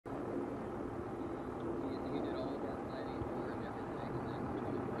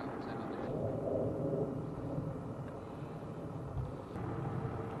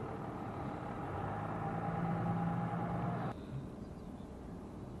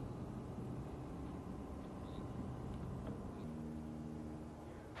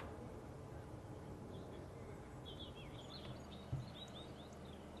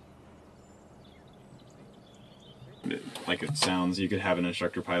like it sounds. You could have an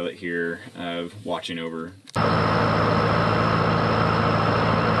instructor pilot here watching over.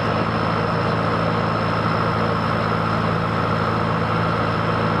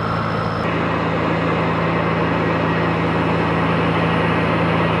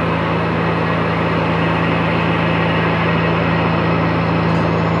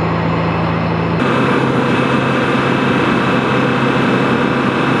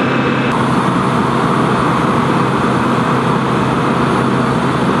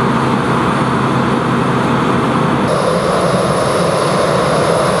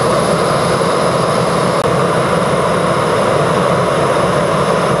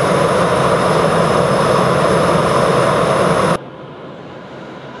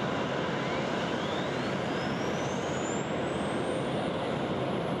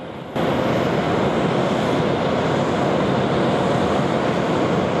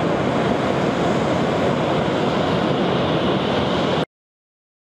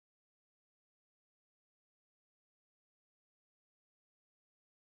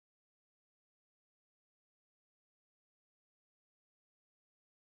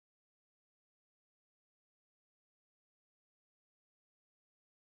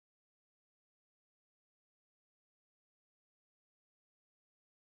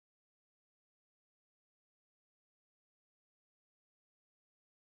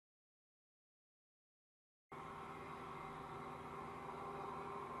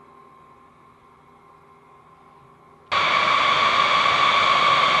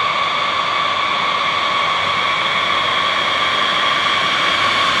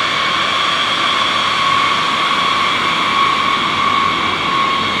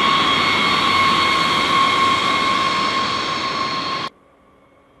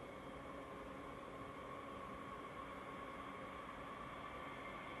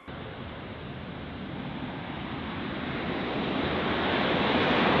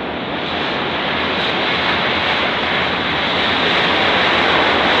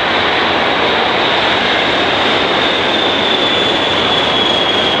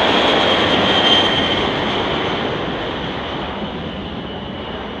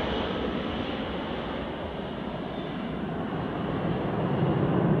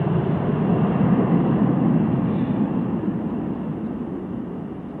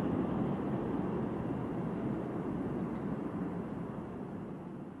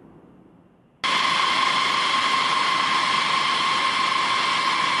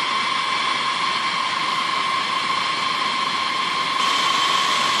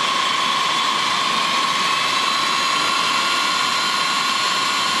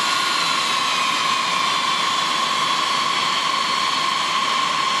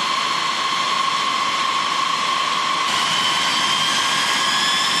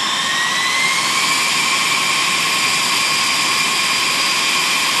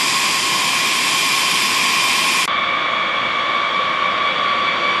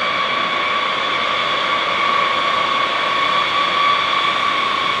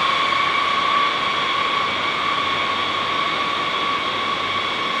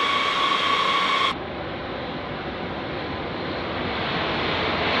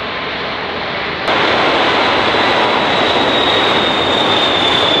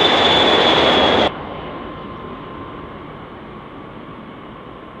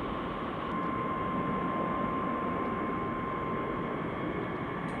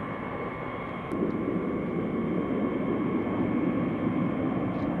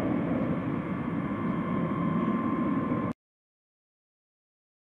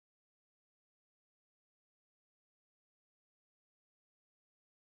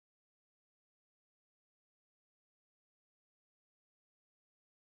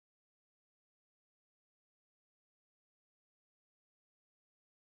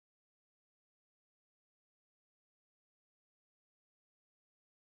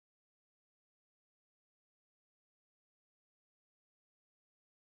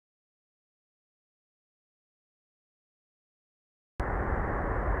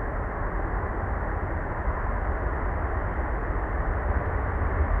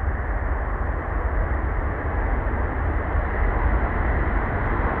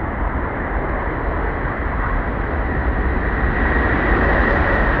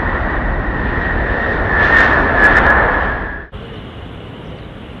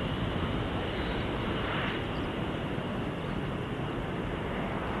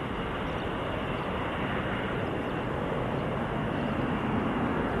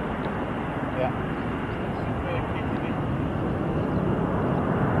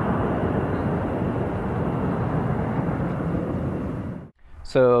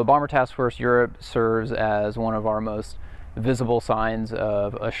 So Bomber Task Force Europe serves as one of our most visible signs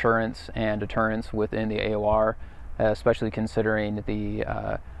of assurance and deterrence within the AOR, especially considering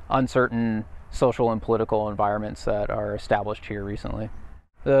the uncertain social and political environments that are established here recently.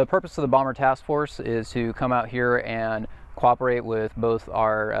 The purpose of the Bomber Task Force is to come out here and cooperate with both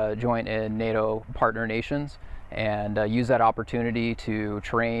our joint and NATO partner nations and use that opportunity to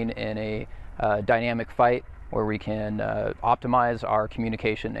train in a dynamic fight where we can optimize our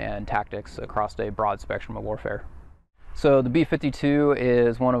communication and tactics across a broad spectrum of warfare. So the B-52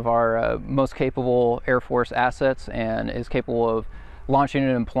 is one of our most capable Air Force assets and is capable of launching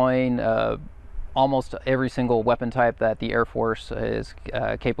and employing almost every single weapon type that the Air Force is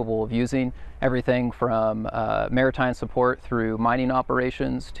capable of using. Everything from maritime support through mining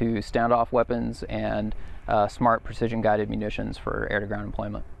operations to standoff weapons and smart precision-guided munitions for air-to-ground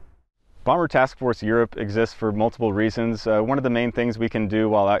employment. Bomber Task Force Europe exists for multiple reasons. One of the main things we can do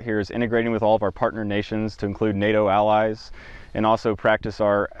while out here is integrating with all of our partner nations to include NATO allies, and also practice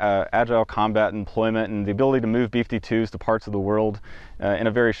our agile combat employment and the ability to move B-52s to parts of the world in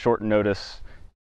a very short notice